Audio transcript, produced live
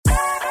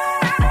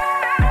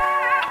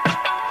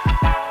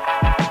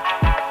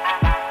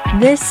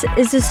This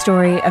is a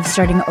story of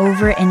starting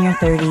over in your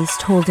 30s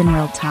told in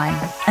real time,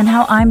 and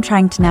how I'm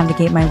trying to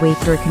navigate my way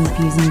through a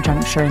confusing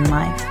juncture in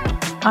life.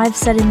 I've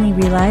suddenly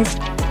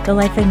realized the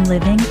life I'm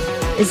living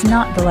is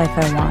not the life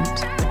I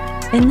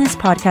want. In this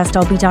podcast,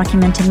 I'll be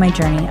documenting my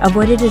journey of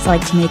what it is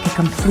like to make a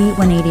complete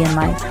 180 in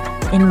life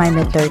in my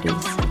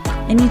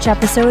mid-30s. In each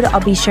episode, I'll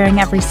be sharing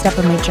every step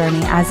of my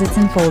journey as it's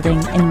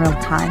unfolding in real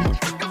time.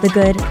 The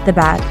good, the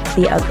bad,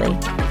 the ugly.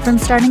 From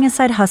starting a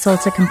side hustle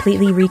to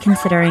completely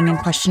reconsidering and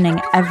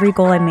questioning every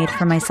goal I made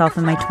for myself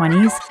in my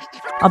 20s,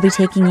 I'll be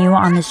taking you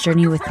on this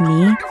journey with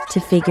me to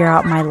figure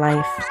out my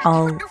life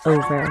all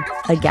over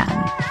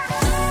again.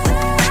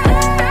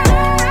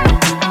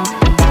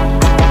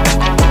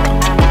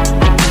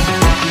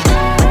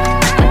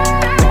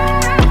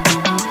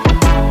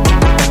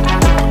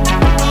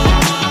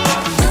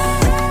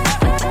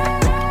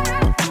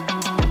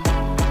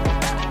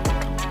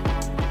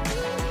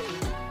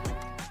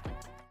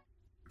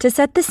 To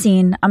set the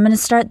scene, I'm going to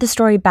start the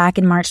story back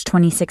in March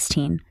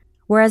 2016,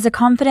 where as a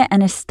confident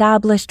and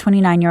established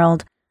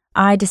 29-year-old,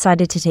 I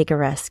decided to take a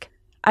risk.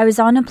 I was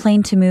on a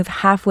plane to move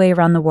halfway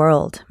around the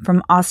world,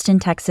 from Austin,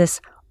 Texas,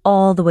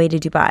 all the way to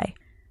Dubai.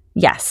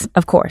 Yes,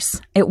 of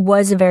course, it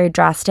was a very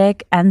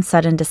drastic and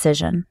sudden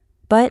decision,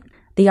 but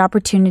the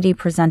opportunity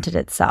presented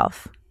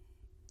itself.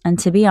 And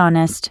to be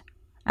honest,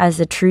 as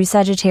the true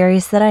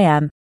Sagittarius that I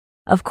am,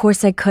 of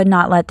course I could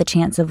not let the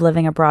chance of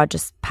living abroad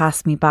just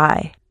pass me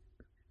by.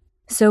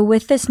 So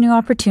with this new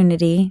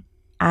opportunity,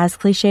 as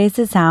cliche as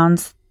it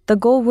sounds, the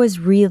goal was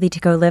really to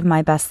go live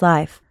my best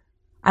life.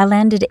 I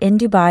landed in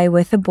Dubai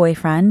with a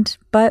boyfriend,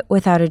 but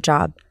without a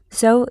job,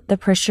 so the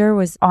pressure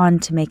was on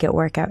to make it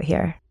work out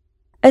here.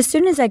 As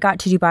soon as I got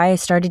to Dubai, I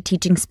started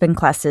teaching spin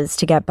classes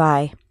to get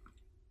by.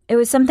 It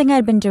was something I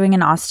had been doing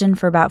in Austin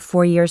for about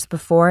 4 years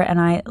before, and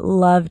I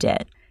loved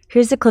it.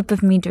 Here's a clip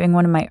of me doing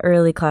one of my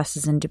early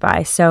classes in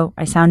Dubai, so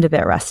I sound a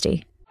bit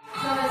rusty.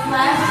 So it's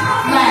left,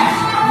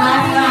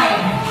 right.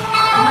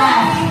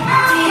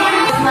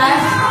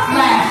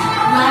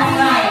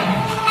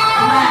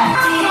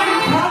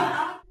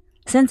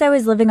 Since I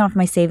was living off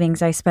my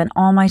savings, I spent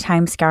all my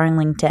time scouring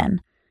LinkedIn.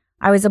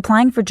 I was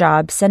applying for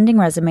jobs, sending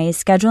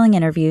resumes, scheduling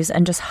interviews,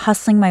 and just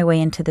hustling my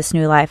way into this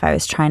new life I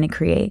was trying to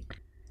create.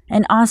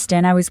 In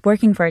Austin, I was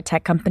working for a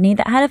tech company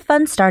that had a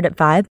fun startup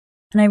vibe,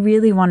 and I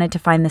really wanted to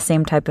find the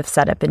same type of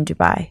setup in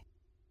Dubai.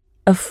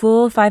 A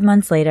full 5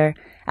 months later,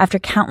 after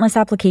countless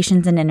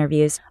applications and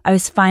interviews, I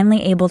was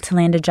finally able to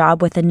land a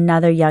job with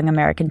another young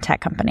American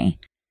tech company.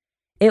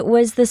 It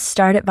was the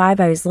startup vibe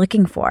I was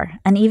looking for,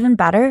 and even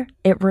better,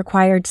 it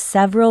required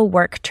several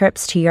work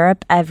trips to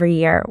Europe every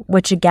year,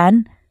 which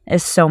again,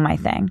 is so my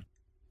thing.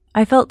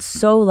 I felt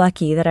so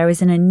lucky that I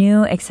was in a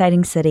new,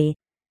 exciting city,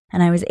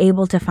 and I was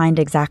able to find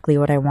exactly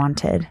what I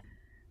wanted.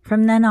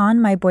 From then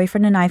on, my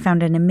boyfriend and I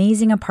found an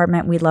amazing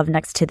apartment we loved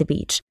next to the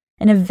beach,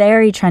 in a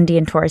very trendy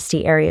and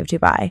touristy area of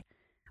Dubai.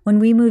 When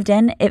we moved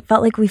in, it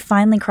felt like we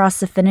finally crossed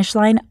the finish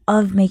line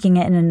of making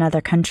it in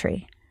another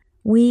country.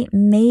 We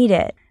made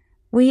it.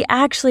 We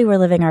actually were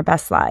living our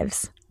best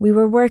lives. We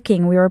were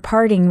working, we were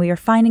partying, we were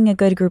finding a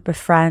good group of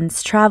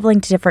friends,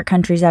 traveling to different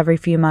countries every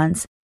few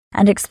months,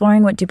 and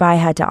exploring what Dubai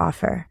had to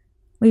offer.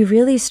 We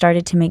really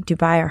started to make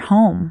Dubai our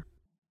home.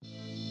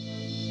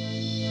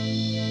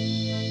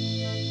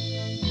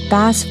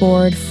 Fast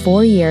forward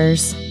 4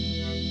 years.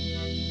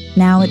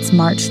 Now it's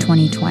March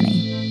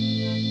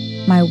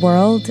 2020. My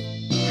world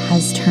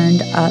has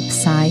turned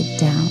upside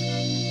down.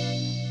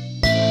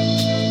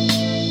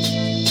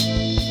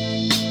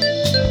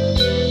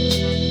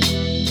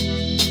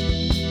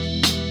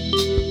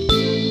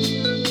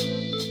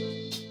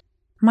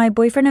 My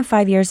boyfriend of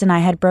 5 years and I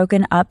had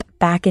broken up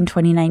back in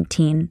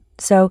 2019,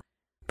 so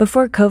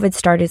before COVID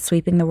started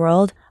sweeping the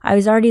world, I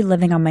was already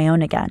living on my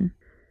own again.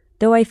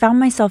 Though I found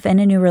myself in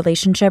a new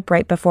relationship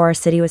right before our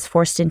city was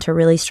forced into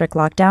really strict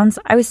lockdowns,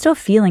 I was still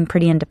feeling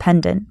pretty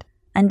independent.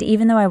 And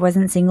even though I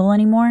wasn't single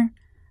anymore,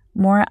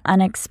 more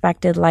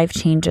unexpected life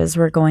changes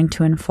were going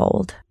to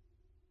unfold.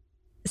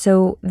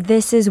 So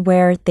this is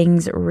where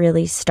things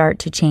really start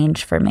to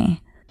change for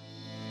me.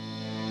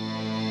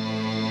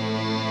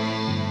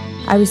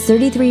 I was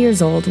 33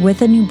 years old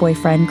with a new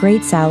boyfriend,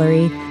 great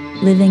salary,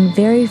 living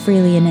very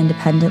freely and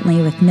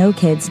independently with no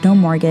kids, no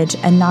mortgage,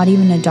 and not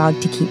even a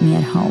dog to keep me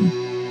at home.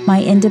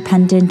 My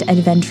independent,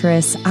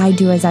 adventurous,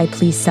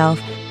 I-do-as-I-please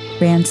self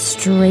ran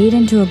straight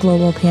into a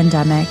global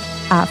pandemic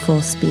at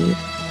full speed.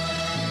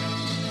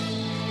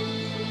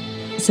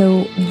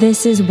 So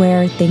this is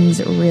where things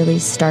really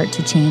start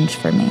to change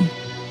for me.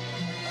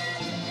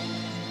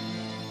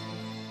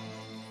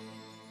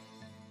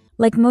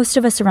 Like most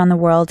of us around the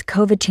world,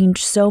 COVID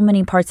changed so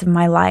many parts of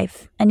my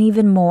life, and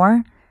even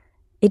more,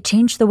 it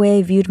changed the way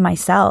I viewed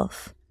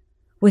myself.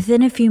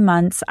 Within a few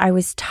months, I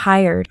was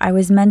tired, I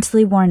was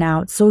mentally worn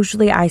out,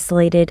 socially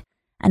isolated,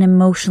 and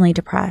emotionally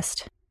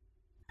depressed.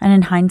 And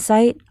in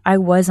hindsight, I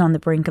was on the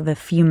brink of a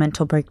few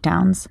mental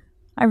breakdowns.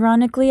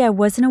 Ironically, I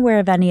wasn't aware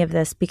of any of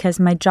this because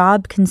my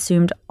job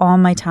consumed all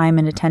my time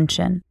and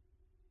attention.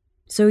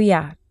 So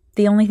yeah,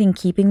 the only thing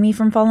keeping me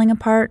from falling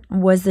apart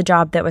was the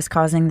job that was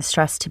causing the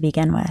stress to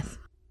begin with.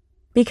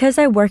 Because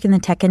I work in the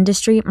tech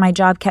industry, my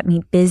job kept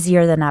me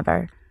busier than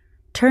ever.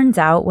 Turns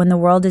out, when the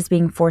world is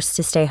being forced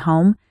to stay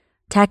home,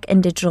 tech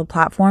and digital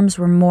platforms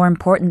were more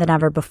important than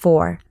ever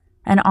before.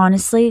 And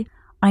honestly,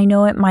 I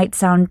know it might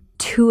sound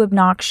too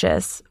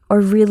obnoxious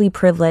or really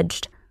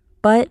privileged,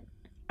 but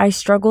I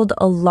struggled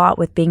a lot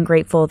with being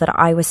grateful that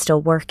I was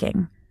still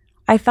working.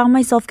 I found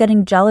myself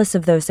getting jealous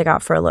of those that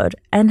got furloughed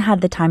and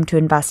had the time to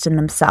invest in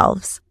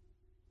themselves.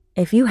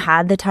 If you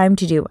had the time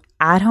to do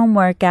at-home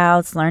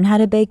workouts, learn how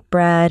to bake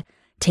bread,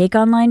 take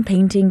online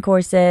painting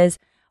courses,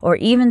 or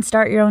even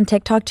start your own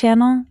TikTok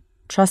channel,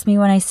 trust me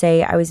when I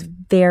say I was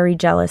very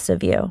jealous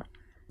of you.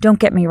 Don't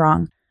get me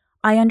wrong.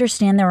 I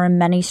understand there were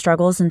many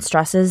struggles and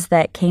stresses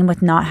that came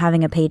with not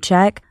having a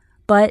paycheck,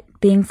 but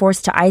being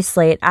forced to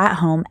isolate at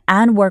home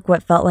and work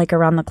what felt like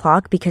around the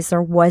clock because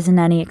there wasn't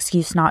any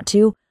excuse not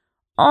to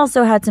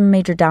also had some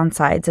major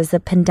downsides as the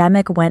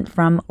pandemic went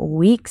from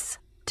weeks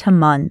to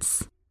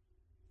months.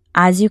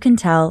 As you can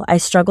tell, I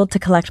struggled to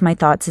collect my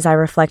thoughts as I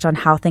reflect on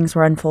how things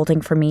were unfolding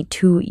for me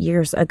 2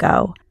 years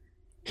ago.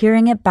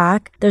 Hearing it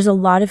back, there's a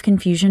lot of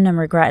confusion and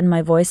regret in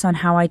my voice on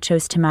how I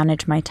chose to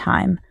manage my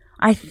time.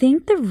 I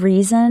think the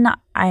reason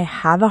I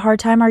have a hard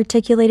time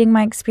articulating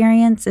my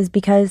experience is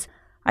because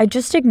I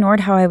just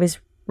ignored how I was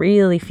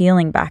really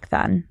feeling back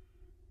then.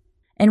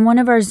 In one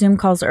of our Zoom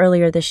calls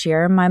earlier this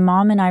year, my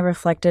mom and I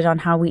reflected on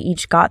how we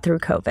each got through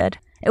COVID.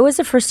 It was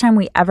the first time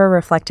we ever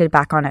reflected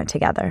back on it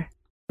together.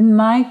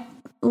 My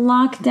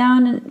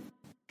lockdown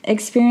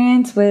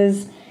experience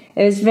was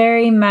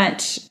very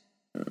much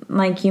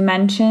like you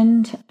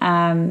mentioned.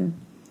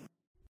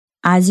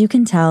 As you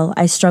can tell,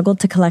 I struggled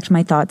to collect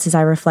my thoughts as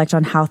I reflect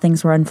on how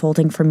things were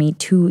unfolding for me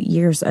 2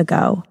 years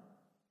ago.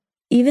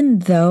 Even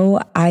though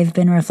I've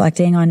been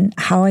reflecting on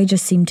how I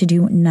just seemed to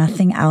do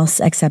nothing else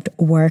except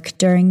work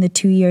during the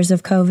 2 years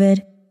of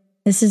COVID,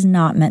 this is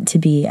not meant to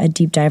be a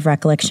deep dive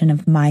recollection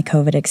of my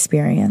COVID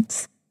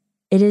experience.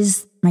 It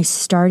is my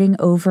starting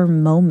over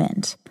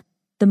moment,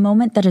 the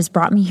moment that has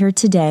brought me here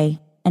today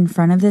in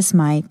front of this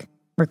mic,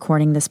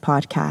 recording this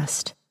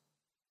podcast.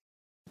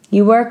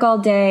 You work all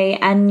day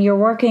and you're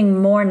working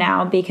more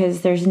now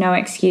because there's no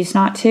excuse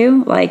not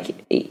to. Like,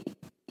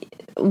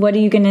 what are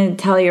you going to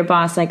tell your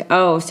boss? Like,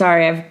 oh,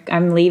 sorry,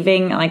 I'm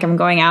leaving. Like, I'm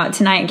going out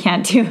tonight.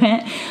 Can't do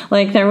it.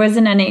 Like, there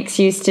wasn't any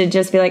excuse to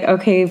just be like,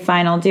 okay,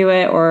 fine, I'll do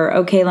it. Or,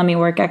 okay, let me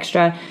work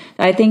extra.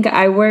 I think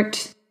I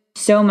worked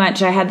so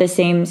much. I had the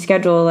same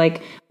schedule,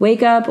 like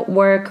wake up,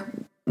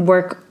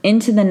 work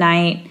into the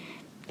night,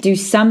 do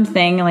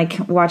something like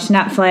watch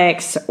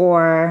Netflix,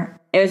 or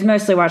it was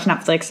mostly watch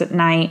Netflix at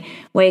night,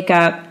 wake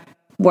up,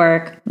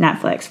 work,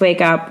 Netflix,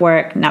 wake up,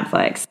 work,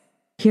 Netflix.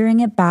 Hearing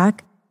it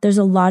back, there's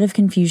a lot of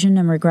confusion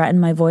and regret in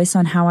my voice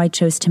on how I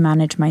chose to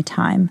manage my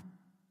time.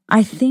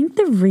 I think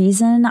the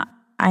reason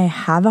I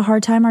have a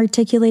hard time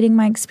articulating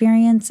my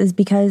experience is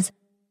because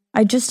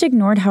I just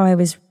ignored how I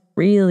was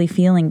really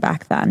feeling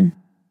back then.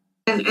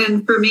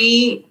 And for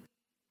me,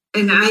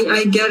 and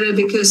I get it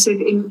because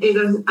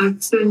it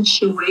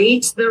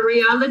accentuates the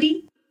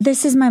reality.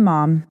 This is my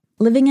mom,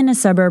 living in a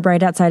suburb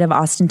right outside of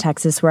Austin,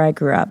 Texas, where I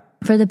grew up.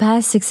 For the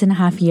past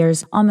 6.5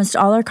 years, almost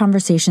all our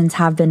conversations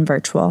have been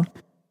virtual.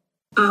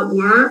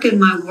 Work and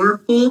my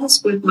work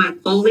calls with my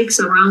colleagues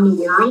around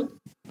the world,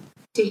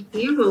 to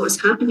hear what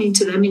was happening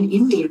to them in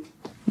India.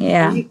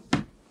 Yeah. Right?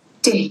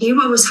 To hear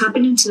what was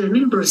happening to them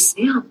in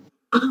Brazil.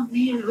 Oh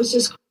man, it was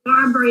just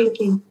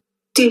heartbreaking.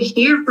 To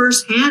hear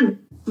firsthand,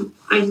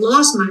 I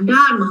lost my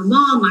dad, my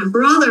mom, my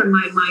brother,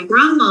 my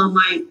grandma,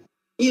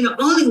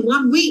 all in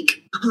 1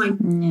 week. I'm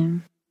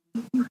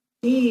like,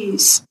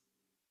 please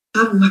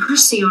have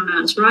mercy on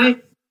us,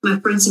 right? My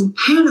friends in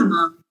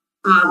Panama,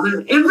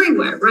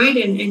 everywhere, right?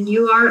 And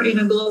you are in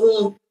a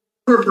global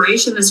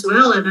corporation as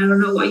well. And I don't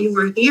know what you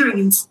were hearing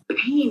in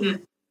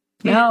Spain.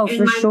 No,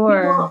 for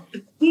sure.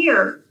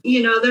 Here,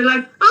 they're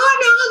like, oh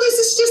no, this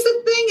is just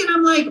a thing. And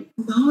I'm like,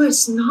 no,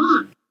 it's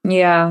not.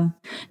 Yeah,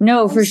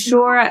 no, for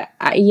sure.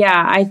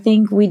 Yeah, I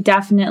think we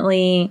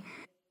definitely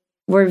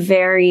were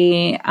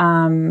very,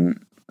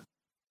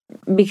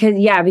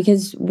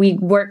 because we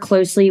work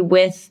closely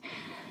with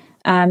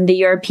the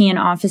European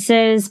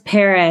offices,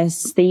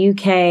 Paris, the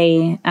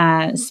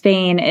UK,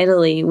 Spain,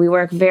 Italy. We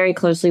work very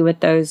closely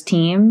with those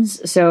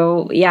teams.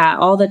 So yeah,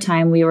 all the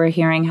time we were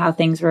hearing how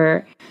things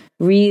were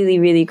really,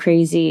 really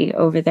crazy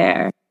over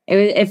there.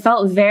 It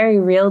felt very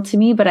real to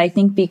me, but I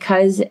think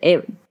because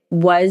it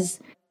was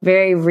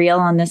very real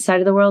on this side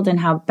of the world and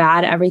how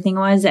bad everything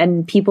was,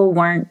 and people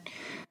weren't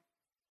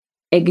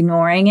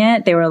ignoring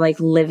it, they were like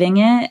living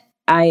it.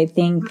 I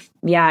think,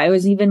 it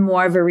was even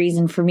more of a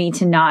reason for me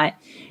to not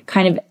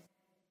kind of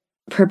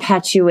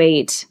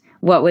perpetuate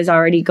what was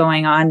already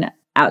going on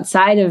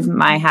outside of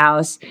my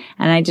house,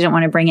 and I didn't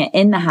want to bring it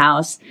in the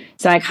house.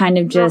 So I kind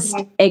of just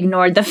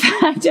ignored the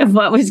fact of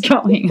what was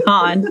going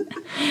on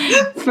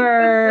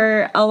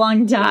for a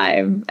long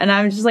time. And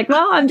I was just like,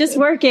 well, I'm just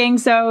working,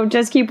 so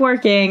just keep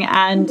working.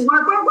 And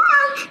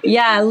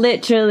yeah,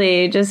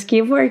 literally just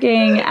keep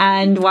working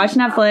and watch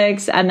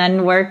Netflix and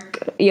then work.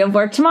 You have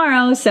work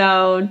tomorrow,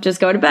 so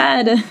just go to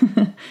bed.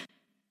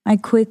 I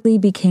quickly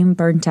became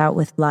burnt out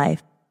with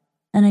life.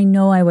 And I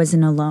know I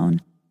wasn't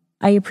alone.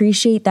 I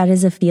appreciate that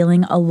is a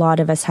feeling a lot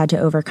of us had to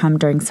overcome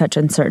during such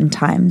uncertain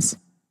times.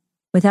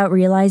 Without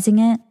realizing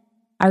it,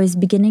 I was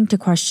beginning to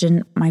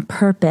question my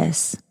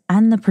purpose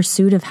and the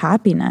pursuit of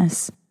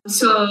happiness.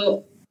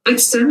 So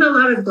extend a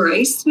lot of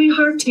grace,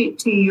 sweetheart,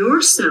 to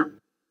yourself.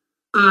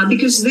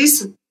 Because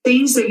these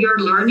things that you're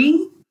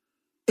learning,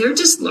 they're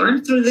just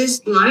learned through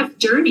this life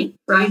journey,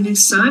 right?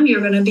 Next time you're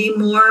going to be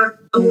more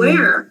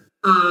aware.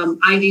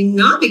 I did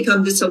not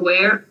become this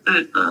aware,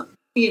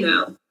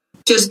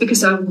 just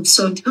because I'm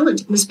so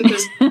intelligent. It's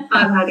because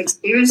I've had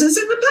experiences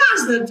in the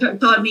past that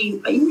taught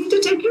me you need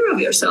to take care of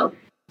yourself.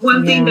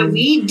 One thing that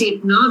we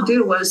did not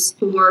do was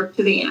to work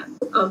to the end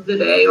of the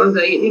day or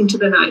into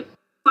the night.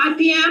 5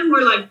 p.m.,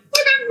 we're like,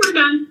 we're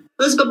done.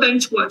 Let's go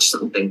bench watch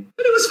something. And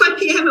it was 5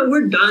 p.m. and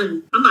we're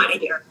done. I'm out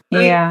of here.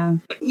 Right?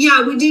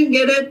 Yeah, we didn't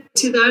get it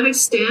to that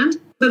extent,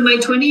 but my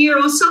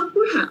 20-year-old self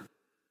would have,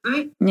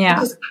 right?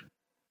 Yeah.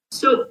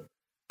 So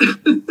I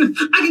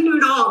can do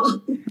it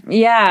all.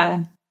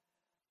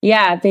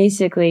 Yeah,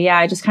 basically. Yeah,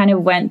 I just kind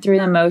of went through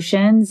the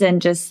motions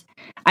and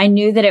I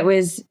knew that it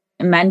was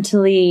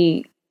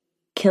mentally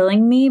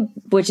killing me,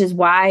 which is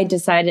why I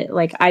decided,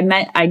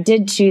 I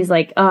did choose,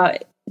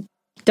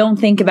 don't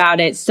think about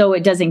it so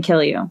it doesn't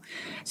kill you.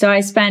 So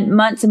I spent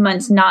months and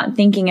months not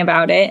thinking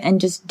about it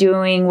and just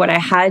doing what I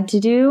had to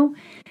do.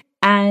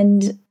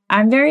 And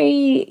I'm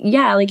very,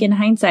 in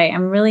hindsight,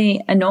 I'm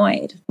really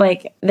annoyed.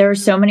 There were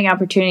so many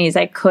opportunities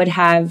I could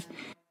have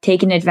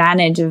taken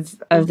advantage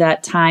of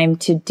that time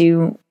to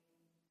do.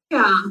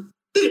 Yeah,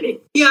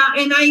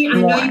 and I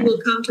know you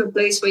will come to a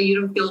place where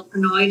you don't feel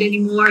annoyed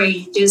anymore and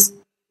you just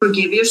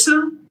forgive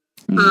yourself.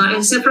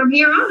 And so from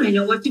here on, I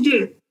know what to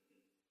do.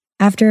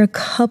 After a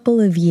couple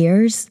of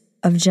years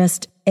of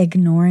just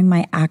ignoring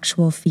my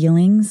actual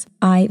feelings,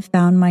 I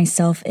found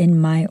myself in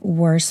my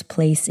worst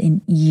place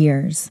in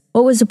years.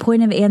 What was the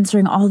point of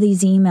answering all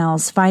these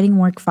emails, fighting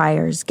work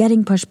fires,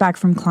 getting pushback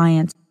from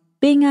clients,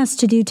 being asked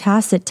to do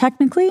tasks that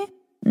technically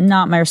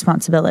not my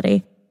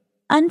responsibility,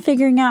 and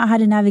figuring out how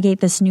to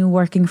navigate this new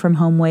working from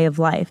home way of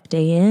life,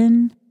 day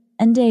in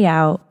and day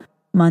out,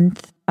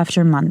 month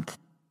after month?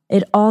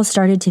 It all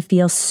started to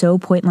feel so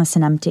pointless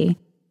and empty.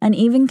 And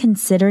even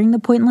considering the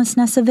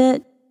pointlessness of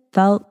it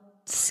felt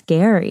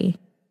scary.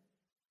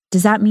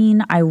 Does that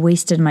mean I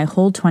wasted my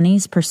whole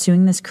 20s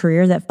pursuing this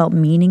career that felt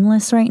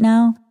meaningless right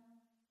now?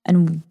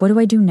 And what do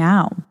I do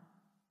now?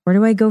 Where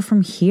do I go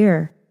from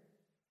here?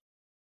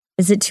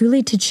 Is it too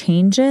late to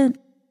change it?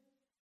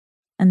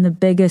 And the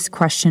biggest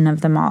question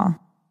of them all,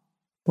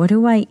 what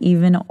do I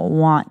even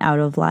want out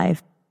of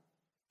life?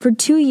 For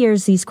 2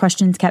 years, these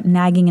questions kept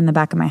nagging in the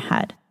back of my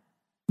head.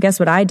 Guess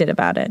what I did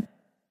about it?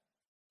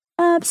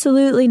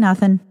 Absolutely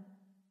nothing.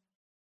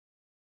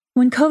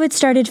 When COVID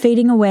started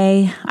fading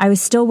away, I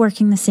was still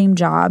working the same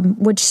job,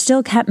 which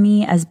still kept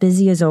me as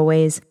busy as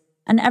always.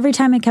 And every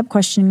time I kept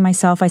questioning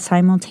myself, I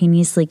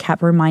simultaneously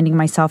kept reminding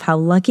myself how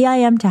lucky I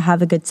am to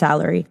have a good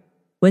salary,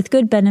 with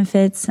good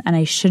benefits, and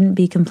I shouldn't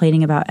be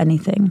complaining about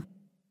anything.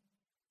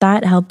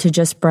 That helped to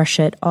just brush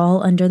it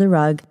all under the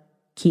rug,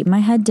 keep my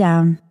head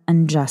down,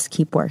 and just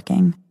keep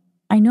working.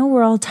 I know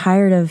we're all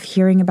tired of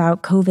hearing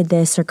about COVID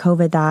this or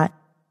COVID that,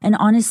 and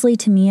honestly,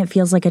 to me, it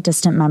feels like a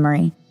distant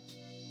memory.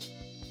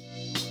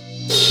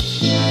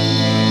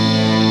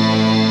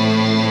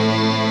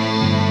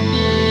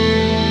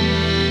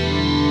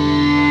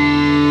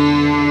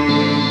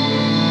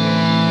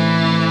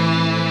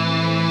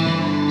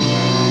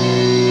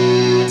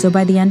 So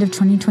by the end of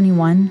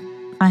 2021,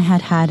 I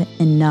had had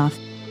enough.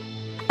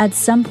 At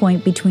some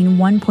point between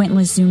one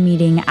pointless Zoom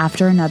meeting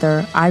after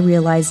another, I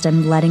realized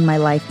I'm letting my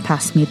life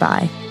pass me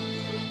by.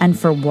 And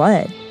for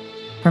what?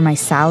 For my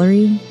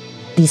salary?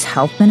 These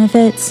health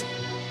benefits?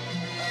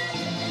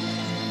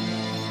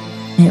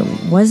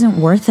 It wasn't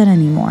worth it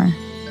anymore.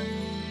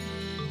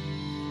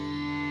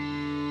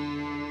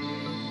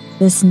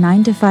 This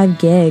 9-to-5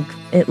 gig,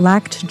 it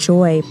lacked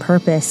joy,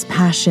 purpose,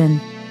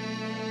 passion.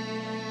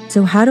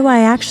 So how do I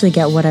actually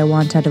get what I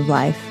want out of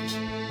life?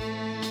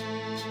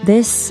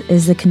 This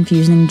is the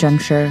confusing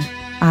juncture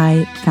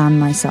I found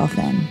myself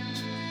in.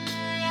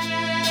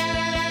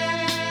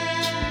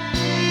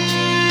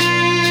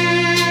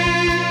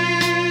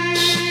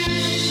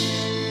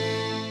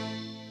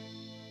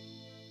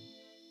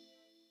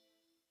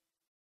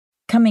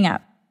 Coming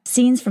up,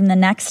 scenes from the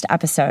next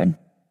episode.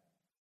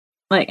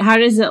 How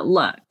does it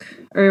look?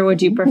 Or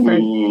would you prefer?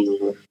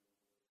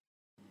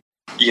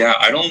 Yeah,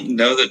 I don't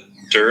know the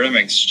Durham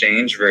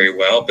Exchange very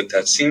well, but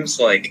that seems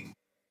like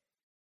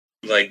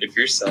if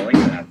you're selling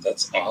that,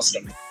 that's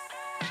awesome.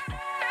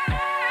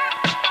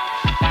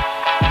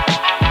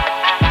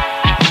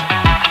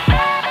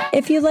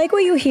 If you like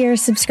what you hear,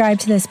 subscribe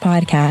to this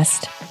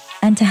podcast.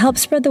 And to help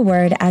spread the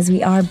word as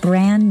we are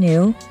brand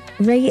new,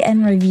 rate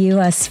and review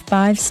us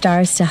 5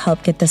 stars to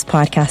help get this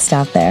podcast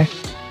out there.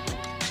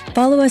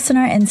 Follow us on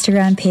our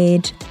Instagram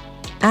page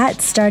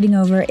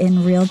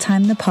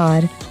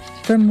 @StartingOverInRealTimeThePod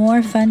for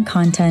more fun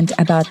content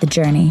about the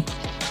journey.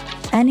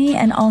 Any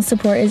and all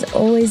support is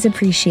always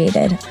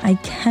appreciated. I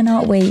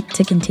cannot wait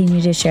to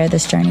continue to share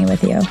this journey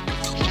with you.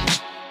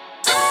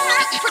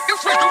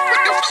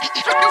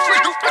 Thank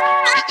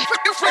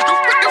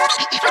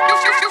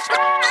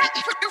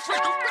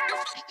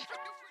you.